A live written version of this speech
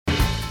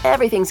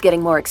Everything's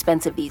getting more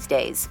expensive these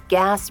days.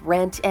 Gas,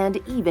 rent, and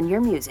even your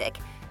music.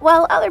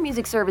 While other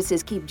music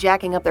services keep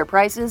jacking up their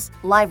prices,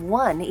 Live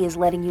One is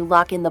letting you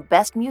lock in the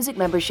best music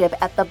membership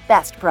at the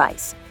best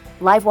price.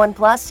 Live One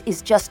Plus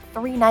is just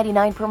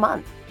 $3.99 per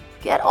month.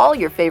 Get all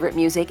your favorite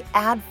music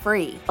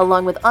ad-free,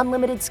 along with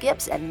unlimited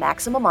skips and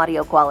maximum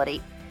audio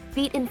quality.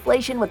 Beat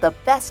inflation with the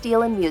best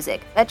deal in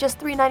music at just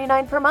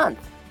 $3.99 per month.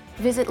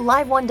 Visit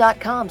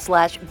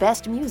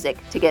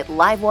liveone.com/bestmusic to get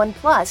Live One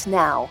Plus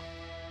now.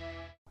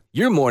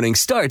 Your morning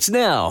starts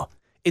now.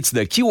 It's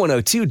the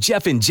Q102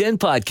 Jeff and Jen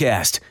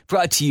podcast,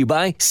 brought to you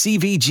by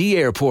CVG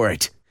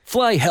Airport.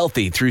 Fly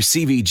healthy through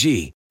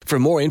CVG. For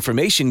more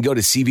information, go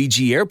to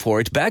CVG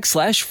Airport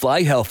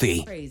 /fly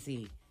healthy.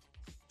 Crazy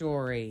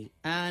story.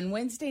 On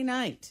Wednesday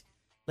night,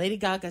 Lady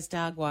Gaga's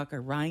dog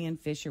walker, Ryan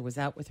Fisher, was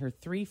out with her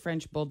 3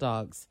 French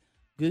bulldogs,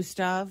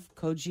 Gustav,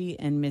 Koji,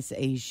 and Miss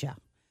Asia.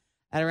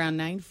 At around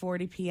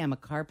 9:40 p.m., a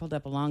car pulled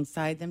up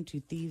alongside them. 2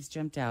 thieves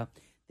jumped out.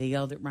 They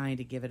yelled at Ryan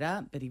to give it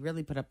up, but he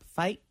really put up a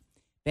fight.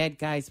 Bad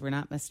guys were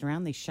not messing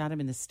around. They shot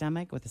him in the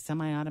stomach with a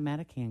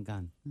semi-automatic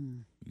handgun.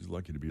 He's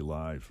lucky to be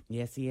alive.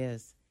 Yes, he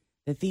is.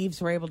 The thieves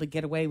were able to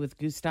get away with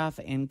Gustav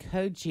and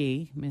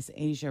Koji. Miss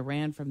Asia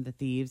ran from the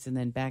thieves and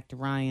then back to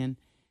Ryan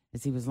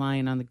as he was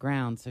lying on the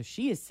ground, so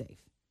she is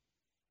safe.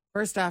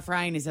 First off,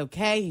 Ryan is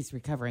okay. He's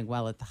recovering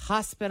well at the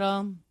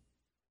hospital.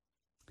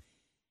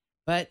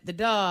 But the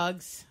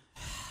dogs,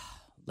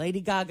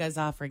 Lady Gaga is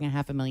offering a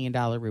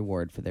 $500,000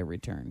 reward for their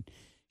return.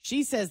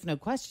 She says no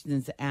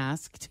questions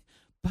asked,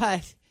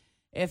 but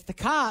if the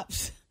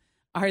cops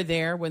are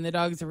there when the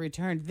dogs are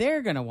returned,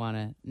 they're going to want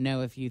to know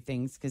a few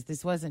things, because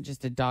this wasn't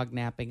just a dog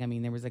napping. I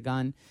mean, there was a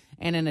gun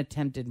and an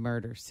attempted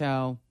murder.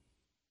 So,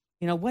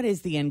 you know, what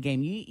is the end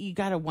game? You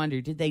got to wonder,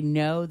 did they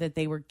know that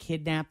they were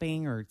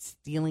kidnapping or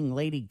stealing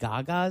Lady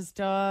Gaga's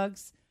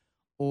dogs?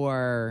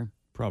 Or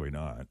probably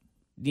not.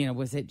 You know,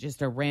 was it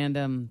just a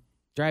random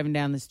driving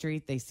down the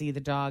street, they see the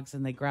dogs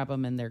and they grab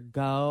them and they're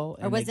go?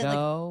 And or was they it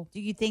go? like,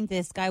 do you think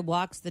this guy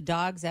walks the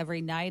dogs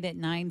every night at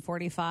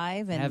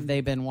 9:45? And have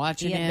they been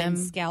watching he had him?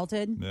 been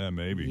scouted? Yeah,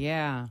 maybe.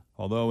 Yeah.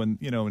 Although, in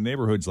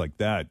neighborhoods like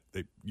that,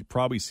 you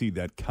probably see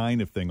that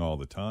kind of thing all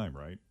the time,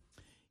 right?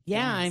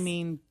 Yeah, Yes. I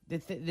mean, the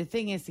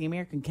thing is, the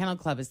American Kennel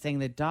Club is saying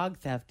that dog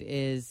theft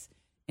is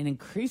an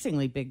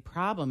increasingly big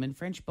problem, and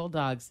French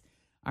bulldogs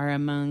are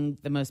among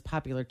the most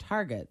popular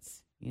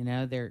targets. You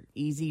know, they're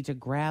easy to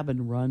grab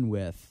and run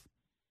with,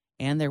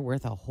 and they're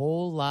worth a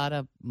whole lot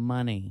of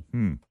money.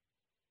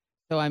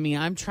 So, I mean,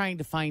 I'm trying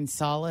to find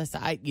solace.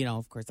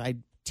 Of course,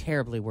 I'm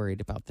terribly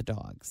worried about the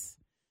dogs.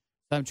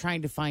 So I'm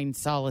trying to find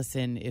solace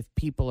in, if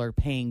people are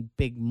paying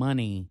big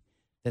money,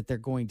 that they're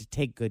going to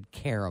take good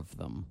care of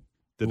them.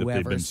 That if they've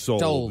Whoever been stole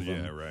sold.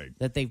 them, Yeah, right.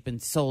 that they've been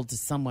sold to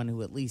someone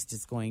who at least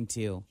is going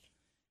to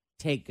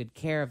take good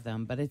care of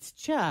them. But it's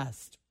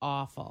just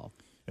awful.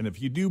 And if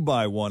you do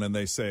buy one and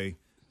they say,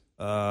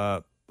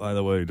 by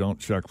the way, don't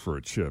check for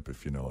a chip,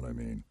 if you know what I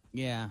mean.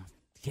 Yeah.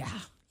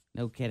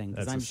 No kidding.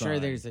 Because That's a I'm sure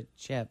sign. there's a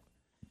chip.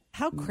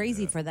 How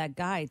crazy for that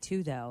guy,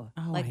 too, though.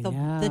 Oh, like I the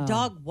know.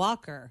 dog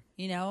walker,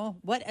 you know?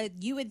 What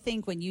you would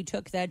think when you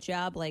took that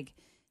job, like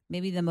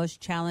maybe the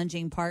most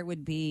challenging part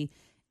would be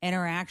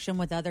interaction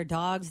with other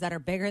dogs that are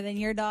bigger than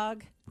your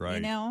dog, Right.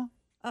 you know?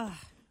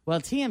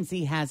 Well,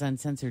 TMZ has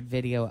uncensored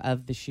video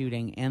of the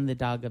shooting and the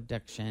dog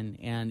abduction,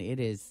 and it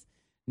is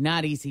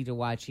not easy to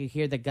watch. You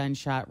hear the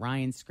gunshot,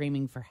 Ryan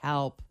screaming for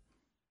help.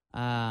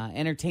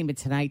 Entertainment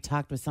Tonight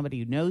talked with somebody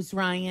who knows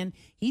Ryan.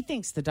 He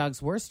thinks the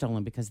dogs were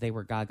stolen because they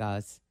were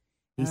Gaga's.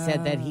 He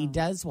said that he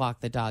does walk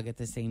the dog at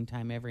the same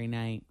time every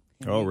night.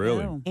 Oh,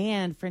 really? go.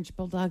 And French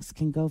bulldogs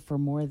can go for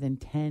more than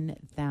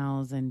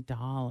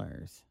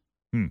 $10,000.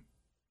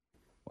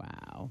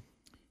 Wow.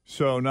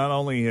 So not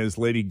only has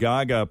Lady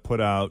Gaga put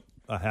out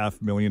a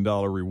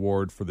 $500,000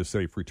 reward for the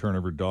safe return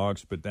of her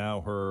dogs, but now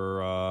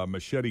her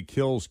Machete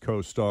Kills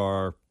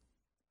co-star,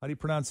 how do you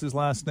pronounce his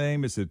last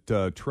name? Is it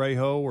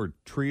Trejo or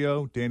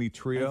Trio? Danny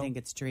Trio? I think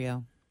it's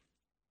Trio.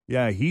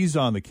 Yeah, he's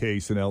on the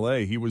case in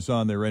L.A. He was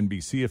on their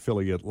NBC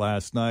affiliate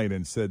last night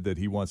and said that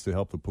he wants to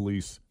help the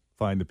police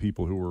find the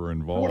people who were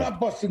involved. We're not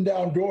busting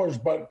down doors,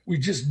 but we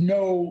just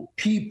know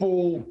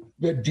people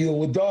that deal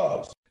with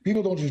dogs.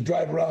 People don't just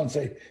drive around and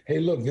say, hey,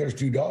 look, there's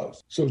 2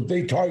 dogs. So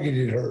they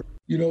targeted her.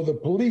 You know, the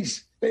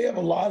police, they have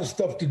a lot of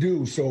stuff to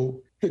do.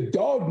 So the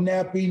dog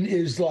napping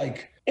is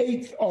like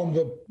 8th on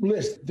the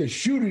list. The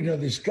shooting of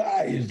this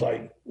guy is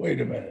like,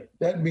 wait a minute.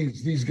 That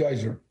means these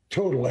guys are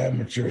total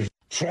amateurs.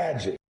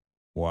 Tragic.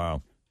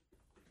 Wow.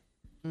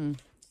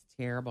 It's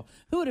terrible.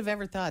 Who would have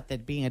ever thought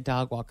that being a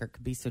dog walker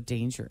could be so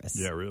dangerous?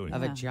 Yeah, really.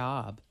 Of a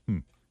job.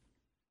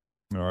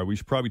 All right, we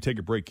should probably take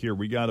a break here.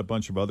 We got a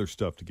bunch of other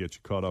stuff to get you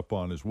caught up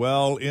on as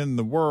well in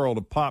the world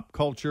of pop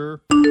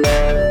culture.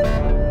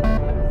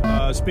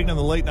 Speaking of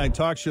the late night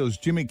talk shows,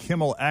 Jimmy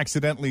Kimmel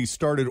accidentally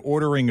started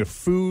ordering a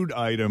food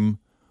item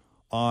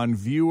on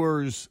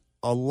viewers'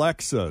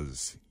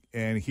 Alexas.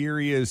 And here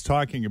he is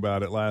talking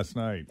about it last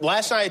night.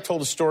 Last night I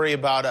told a story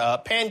about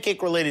a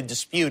pancake-related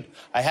dispute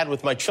I had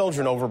with my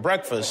children over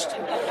breakfast.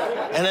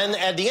 And then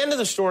at the end of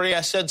the story,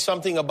 I said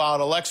something about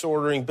Alexa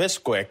ordering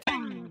Bisquick.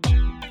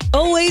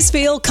 Always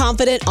feel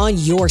confident on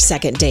your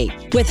second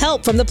date. With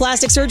help from the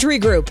Plastic Surgery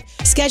Group.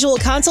 Schedule a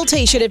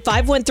consultation at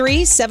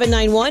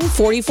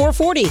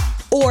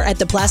 513-791-4440 or at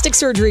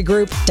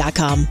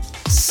theplasticsurgerygroup.com.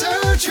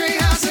 Surgery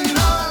has an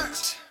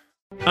art.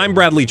 I'm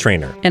Bradley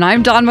Trainer. And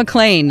I'm Don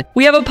McClain.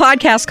 We have a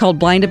podcast called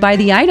Blinded by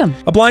the Item.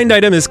 A blind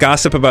item is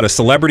gossip about a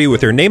celebrity with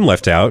their name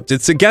left out.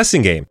 It's a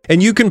guessing game,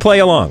 and you can play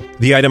along.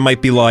 The item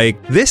might be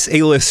like, this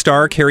A-list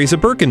star carries a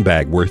Birkin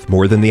bag worth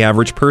more than the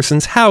average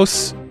person's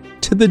house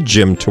to the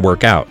gym to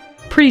work out.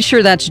 Pretty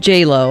sure that's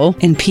J-Lo.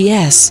 And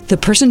P.S. the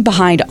person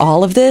behind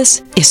all of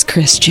this is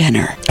Kris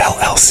Jenner,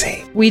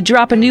 LLC. We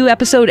drop a new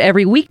episode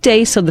every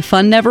weekday so the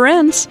fun never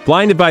ends.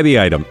 Blinded by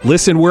the Item.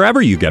 Listen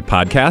wherever you get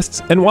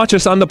podcasts and watch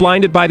us on the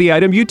Blinded by the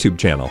Item YouTube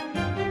channel.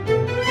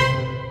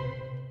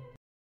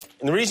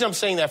 And the reason I'm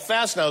saying that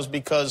fast now is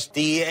because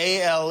the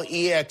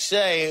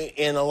ALEXA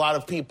in a lot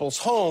of people's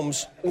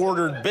homes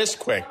ordered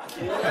Bisquick.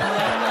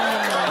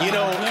 You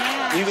know,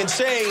 you can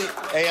say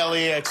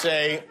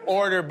ALEXA,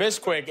 order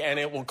Bisquick, and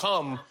it will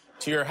come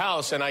to your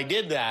house. And I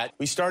did that.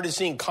 We started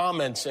seeing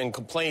comments and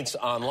complaints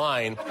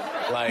online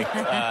like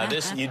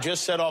this. You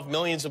just set off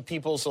millions of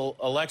people's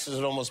Alexas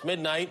at almost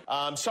midnight.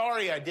 I'm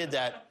sorry I did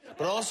that.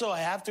 But also, I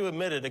have to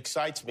admit, it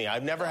excites me.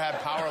 I've never had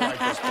power like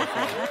this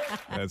before.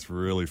 That's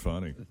really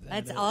funny.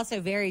 That's also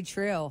very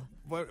true.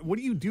 But what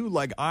do you do?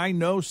 Like, I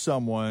know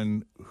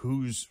someone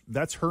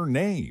that's her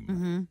name.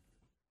 Mm-hmm.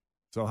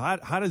 So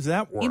how does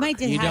that work? You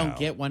don't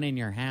get one in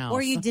your house,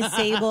 or you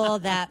disable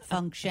that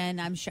function.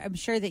 I'm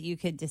sure that you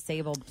could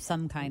disable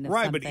some kind of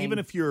right. something. But even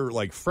if you're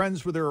like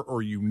friends with her,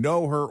 or you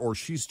know her, or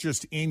she's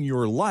just in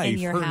your life,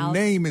 her house.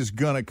 name is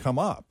gonna come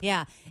up.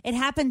 Yeah, it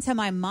happened to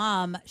my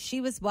mom.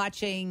 She was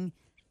watching,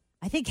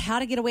 I think, How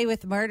to Get Away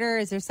with Murder.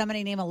 Is there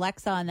somebody named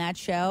Alexa on that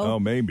show? Oh,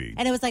 maybe.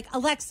 And it was like,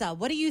 Alexa,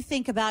 what do you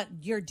think about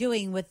you're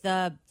doing with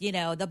the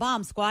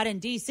bomb squad in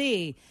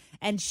D.C.?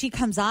 And she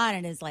comes on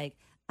and is like,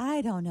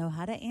 I don't know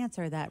how to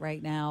answer that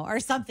right now, or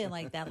something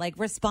like that. Like,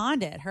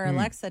 responded. Her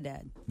Alexa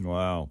did.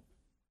 Wow.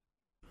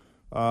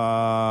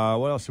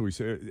 What else did we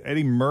say?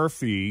 Eddie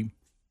Murphy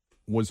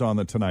was on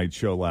the Tonight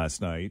Show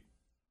last night,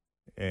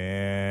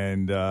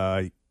 and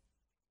I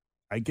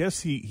guess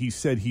he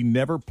said he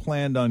never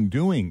planned on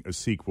doing a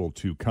sequel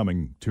to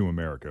Coming to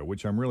America,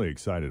 which I'm really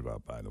excited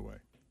about, by the way.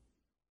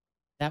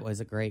 That was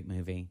a great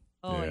movie.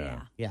 Oh,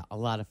 yeah. Yeah, a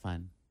lot of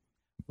fun.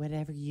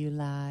 Whatever you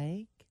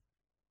like.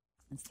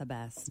 It's the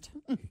best.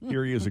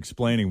 Here he is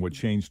explaining what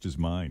changed his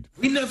mind.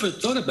 We never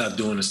thought about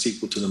doing a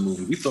sequel to the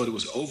movie. We thought it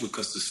was over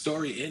because the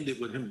story ended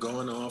with him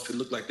going off. It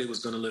looked like they was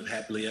going to live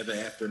happily ever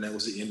after, and that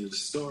was the end of the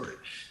story.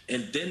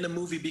 And then the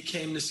movie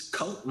became this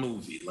cult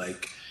movie.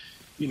 Like,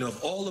 you know, of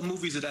all the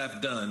movies that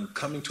I've done,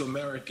 Coming to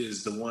America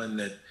is the one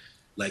that,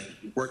 like,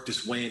 worked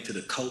its way into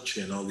the culture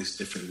in all these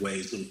different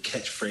ways, little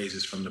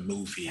catchphrases from the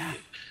movie. Yeah.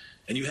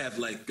 And you have,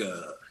 like,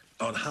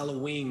 on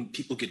Halloween,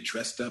 people get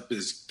dressed up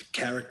as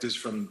characters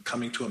from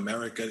Coming to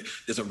America.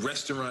 There's a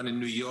restaurant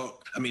in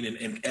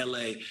in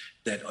L.A.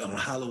 that on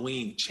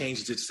Halloween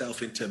changes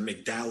itself into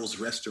McDowell's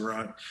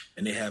restaurant,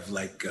 and they have,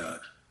 like,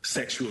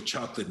 sexual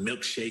chocolate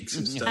milkshakes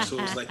and stuff. So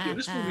it was like,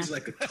 this movie's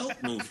like a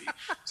cult movie.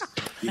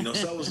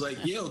 So I was like,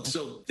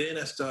 so then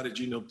I started,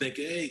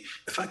 thinking, hey,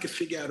 if I could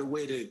figure out a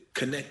way to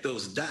connect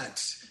those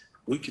dots,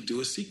 we could do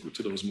a sequel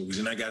to those movies.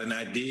 And I got an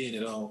idea, and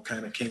it all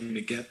kind of came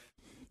together.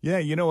 Yeah,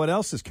 you know what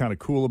else is kind of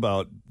cool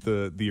about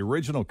the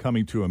original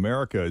Coming to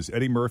America is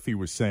Eddie Murphy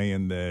was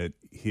saying that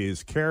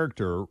his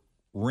character,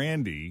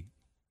 Randy,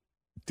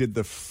 did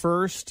the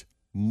first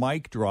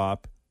mic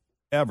drop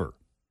ever.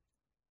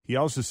 He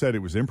also said it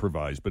was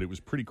improvised, but it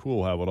was pretty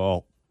cool how it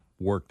all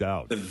worked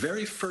out. The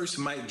very first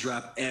mic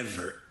drop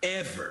ever,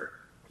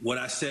 what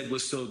I said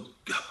was so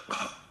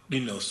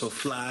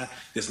fly,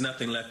 there's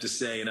nothing left to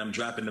say, and I'm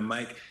dropping the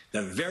mic.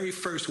 The very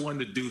first one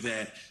to do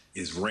that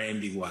is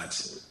Randy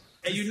Watson.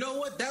 And you know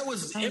what? That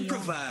was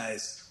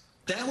improvised.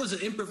 Yeah. That was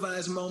an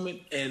improvised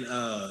moment. And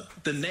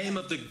the name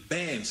of the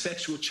band,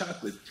 Sexual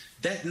Chocolate,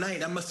 that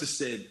night I must have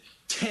said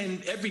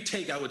 10, every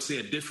take I would say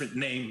a different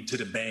name to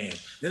the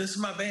band. Then this is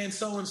my band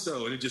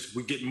so-and-so. And it just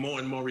would get more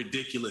and more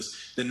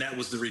ridiculous. Then that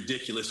was the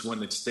ridiculous one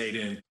that stayed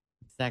in.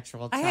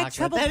 Sexual Chocolate. I had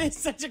trouble that is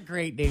such a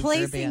great name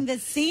placing the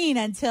scene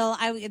until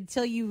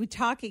you were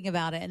talking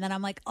about it. And then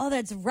I'm like, oh,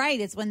 that's right.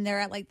 It's when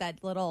they're at like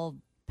that little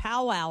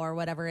powwow or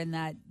whatever in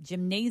that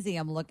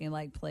gymnasium looking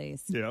like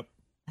place. Yep.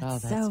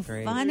 That's so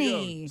great.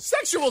 Funny.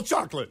 Sexual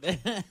Chocolate.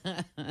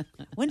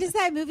 When does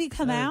that movie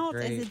come out?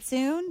 Great. Is it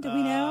soon? Do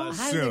we know?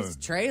 Soon. There's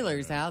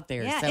trailers out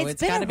there. Yeah, so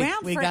it's been gotta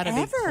around we gotta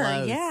be forever.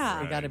 close.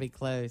 Yeah. We got to be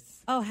close.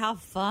 Oh, how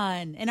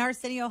fun. And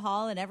Arsenio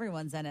Hall and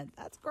everyone's in it.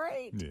 That's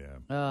great.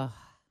 Yeah.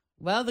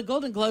 Well, the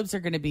Golden Globes are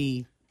going to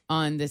be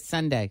on this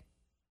Sunday,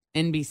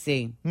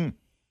 NBC.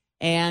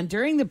 And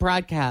during the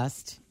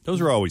broadcast. Those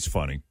are always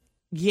funny.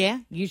 Yeah,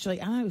 usually.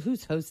 I don't know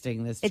who's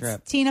hosting this trip.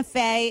 It's Tina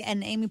Fey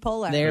and Amy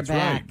Poehler. They're That's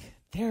back. right.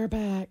 They're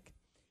back.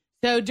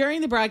 So during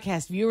the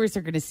broadcast, viewers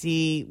are going to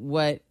see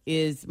what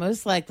is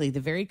most likely the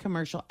very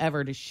commercial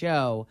ever to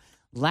show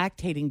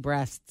lactating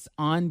breasts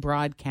on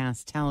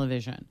broadcast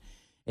television.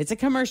 It's a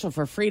commercial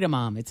for Freedom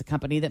Mom. It's a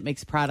company that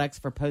makes products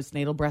for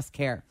postnatal breast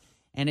care.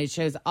 And it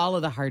shows all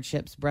of the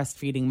hardships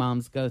breastfeeding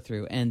moms go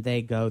through. And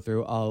they go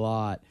through a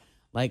lot,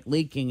 like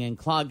leaking and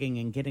clogging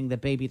and getting the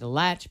baby to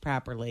latch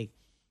properly.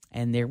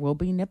 And there will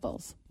be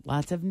nipples,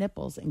 lots of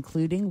nipples,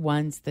 including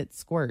ones that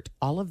squirt.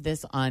 All of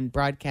this on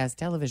broadcast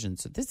television.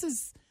 So this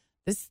is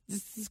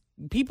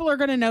people are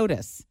going to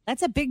notice.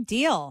 That's a big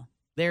deal.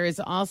 There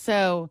is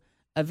also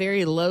a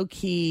very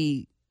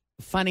low-key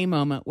funny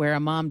moment where a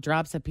mom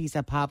drops a piece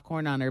of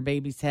popcorn on her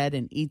baby's head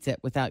and eats it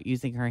without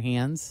using her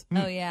hands.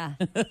 Oh, yeah.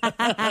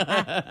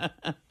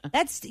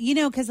 That's,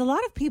 because a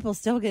lot of people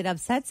still get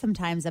upset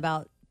sometimes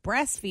about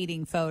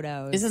breastfeeding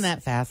photos. Isn't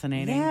that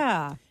fascinating?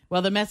 Yeah.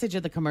 Well, the message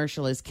of the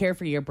commercial is care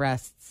for your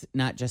breasts,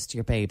 not just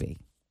your baby.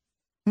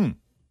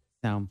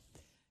 So,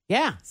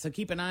 yeah. So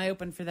keep an eye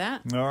open for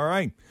that. All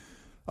right.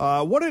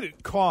 What did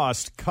it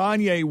cost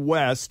Kanye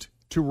West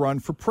to run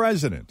for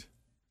president?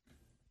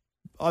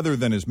 Other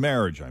than his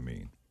marriage, I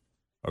mean.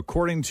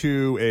 According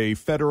to a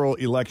Federal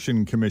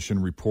Election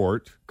Commission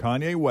report,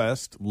 Kanye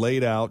West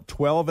laid out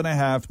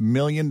 $12.5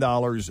 million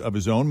of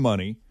his own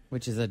money.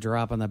 Which is a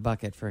drop in the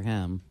bucket for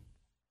him.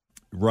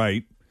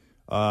 Right.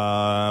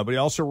 But he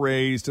also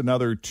raised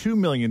another $2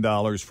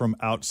 million from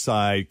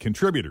outside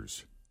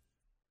contributors.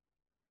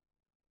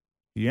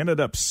 He ended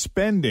up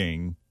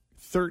spending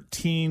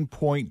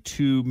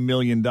 $13.2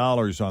 million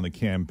on the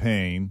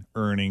campaign,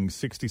 earning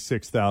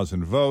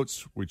 66,000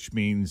 votes, which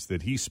means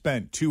that he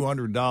spent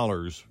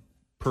 $200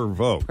 per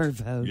vote. Per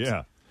vote.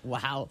 Yeah.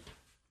 Wow.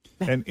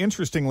 And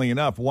interestingly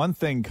enough, one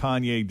thing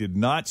Kanye did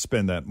not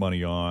spend that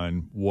money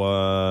on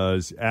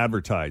was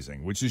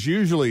advertising, which is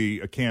usually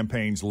a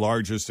campaign's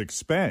largest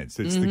expense.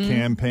 It's the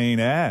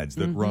campaign ads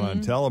that run on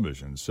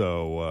television.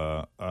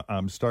 So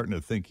I'm starting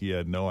to think he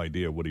had no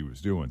idea what he was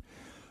doing.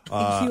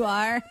 You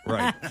are?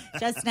 Right.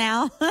 Just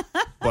now.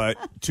 But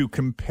to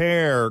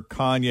compare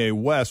Kanye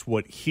West,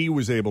 what he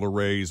was able to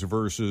raise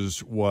versus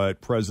what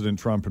President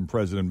Trump and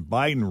President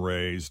Biden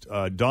raised,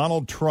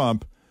 Donald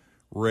Trump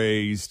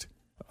raised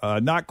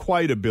not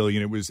quite $1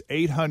 billion. It was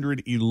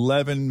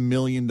 $811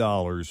 million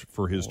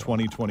for his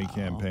 2020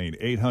 campaign.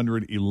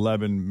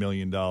 $811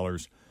 million.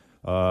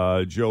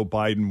 Joe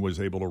Biden was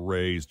able to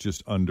raise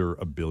just under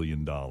 $1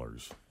 billion.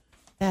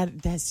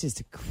 That's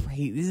just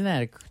isn't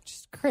that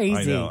just crazy?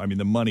 I know. I mean,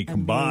 the money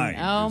combined.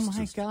 Oh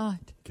my God!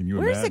 Can you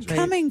Where's imagine? it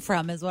coming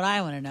from? Is what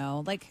I want to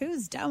know. Like,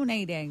 who's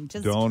donating?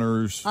 Just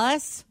donors,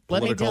 us,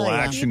 political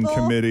action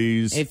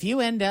committees. If you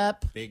end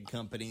up big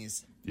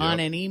companies on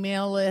an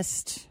email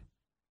list,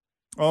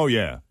 oh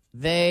yeah,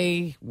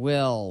 they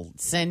will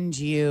send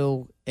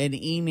you an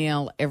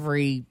email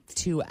every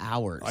 2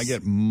 hours. I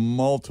get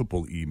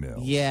multiple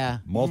emails. Yeah,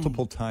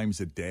 multiple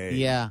times a day.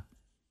 Yeah,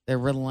 they're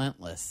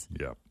relentless.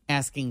 Yeah.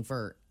 Asking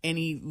for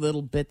any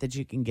little bit that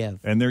you can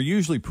give, and they're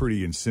usually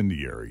pretty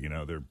incendiary. You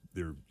know,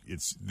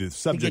 it's the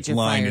subject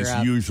line is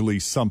up. Usually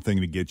something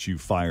to get you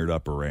fired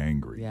up or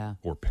angry,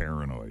 or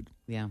paranoid.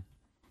 Yeah.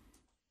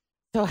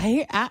 So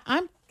hey,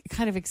 I'm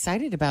kind of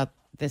excited about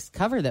this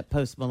cover that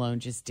Post Malone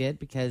just did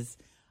because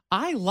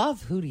I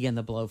love Hootie and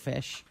the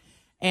Blowfish,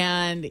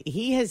 and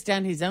he has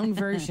done his own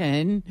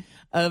version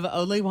of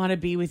 "Only Want to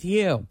Be with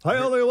You." I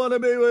only want to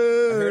be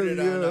with I heard it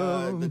you.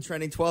 on the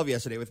Trending 12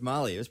 yesterday with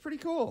Molly. It was pretty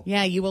cool.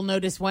 Yeah, you will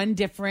notice one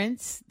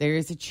difference. There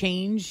is a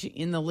change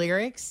in the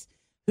lyrics.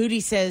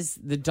 Hootie says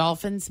the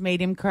Dolphins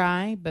made him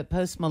cry, but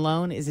Post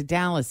Malone is a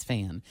Dallas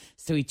fan,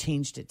 so he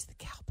changed it to the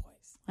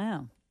Cowboys.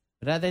 Wow.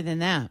 But other than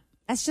that,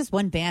 that's just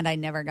one band I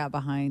never got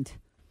behind.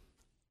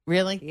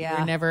 Really? Yeah.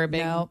 You're never a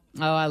big... No.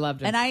 Oh, I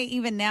loved it. And I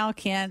even now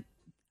can't...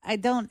 I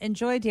don't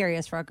enjoy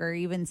Darius Rucker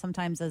even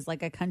sometimes as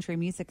like a country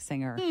music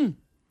singer.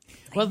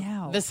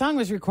 Well, the song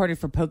was recorded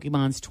for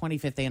Pokemon's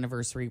 25th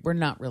anniversary. We're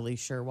not really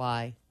sure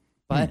why,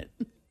 but...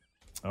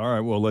 All right,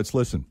 well, let's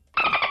listen.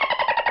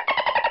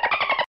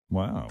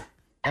 Wow.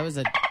 That was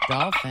a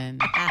dolphin.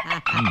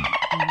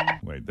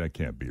 Wait, that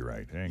can't be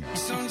right. Hang on.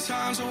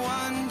 Sometimes I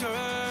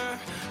wonder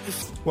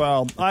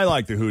Well, I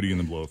like the Hootie and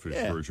the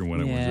Blowfish version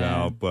when it was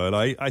out, but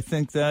I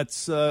think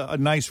that's a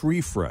nice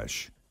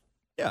refresh.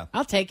 Yeah.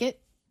 I'll take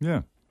it.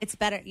 Yeah. It's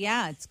better.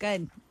 Yeah, it's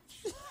good.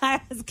 I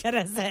was going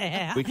to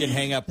say. We can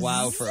hang up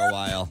WoW for a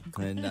while.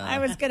 And, I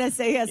was going to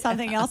say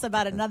something else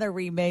about another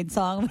remade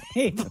song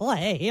we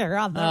play here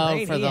on the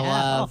radio. Oh, for the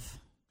love.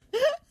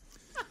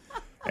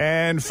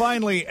 And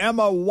finally,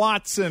 Emma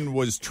Watson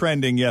was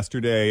trending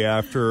yesterday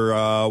after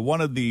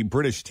one of the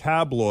British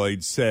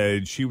tabloids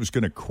said she was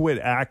going to quit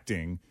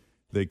acting.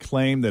 They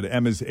claimed that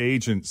Emma's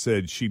agent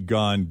said she'd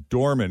gone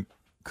dormant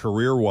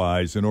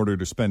career-wise in order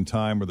to spend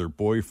time with her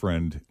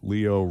boyfriend,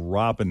 Leo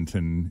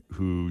Robinson,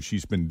 who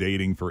she's been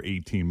dating for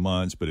 18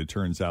 months, but it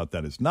turns out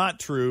that is not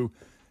true.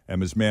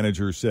 Emma's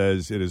manager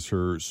says it is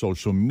her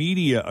social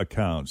media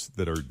accounts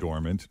that are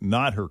dormant,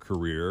 not her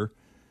career.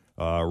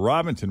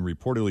 Robinson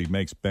reportedly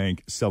makes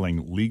bank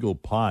selling legal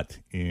pot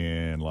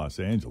in Los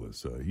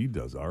Angeles. He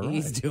does all right.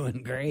 He's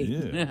doing great.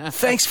 Yeah.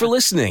 Thanks for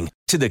listening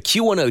to the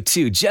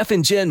Q102 Jeff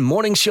and Jen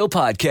Morning Show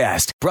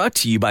podcast, brought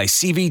to you by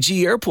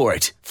CVG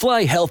Airport.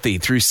 Fly healthy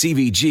through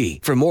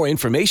CVG. For more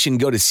information,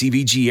 go to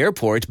CVG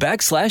Airport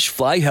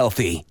 /fly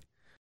healthy.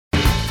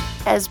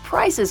 As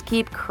prices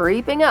keep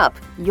creeping up,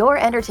 your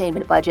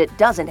entertainment budget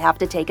doesn't have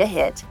to take a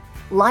hit.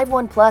 Live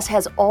One Plus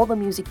has all the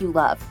music you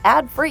love,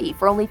 ad-free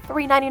for only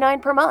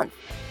 $3.99 per month.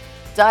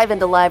 Dive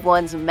into Live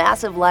One's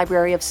massive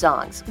library of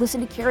songs,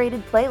 listen to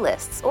curated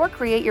playlists, or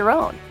create your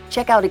own.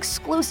 Check out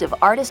exclusive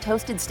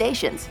artist-hosted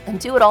stations, and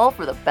do it all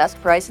for the best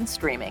price in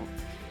streaming.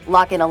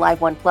 Lock in a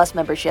Live One Plus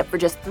membership for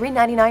just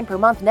 $3.99 per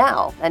month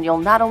now, and you'll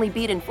not only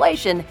beat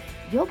inflation,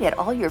 you'll get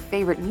all your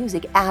favorite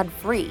music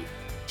ad-free.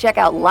 Check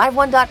out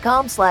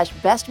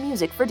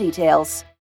liveone.com/bestmusic for details.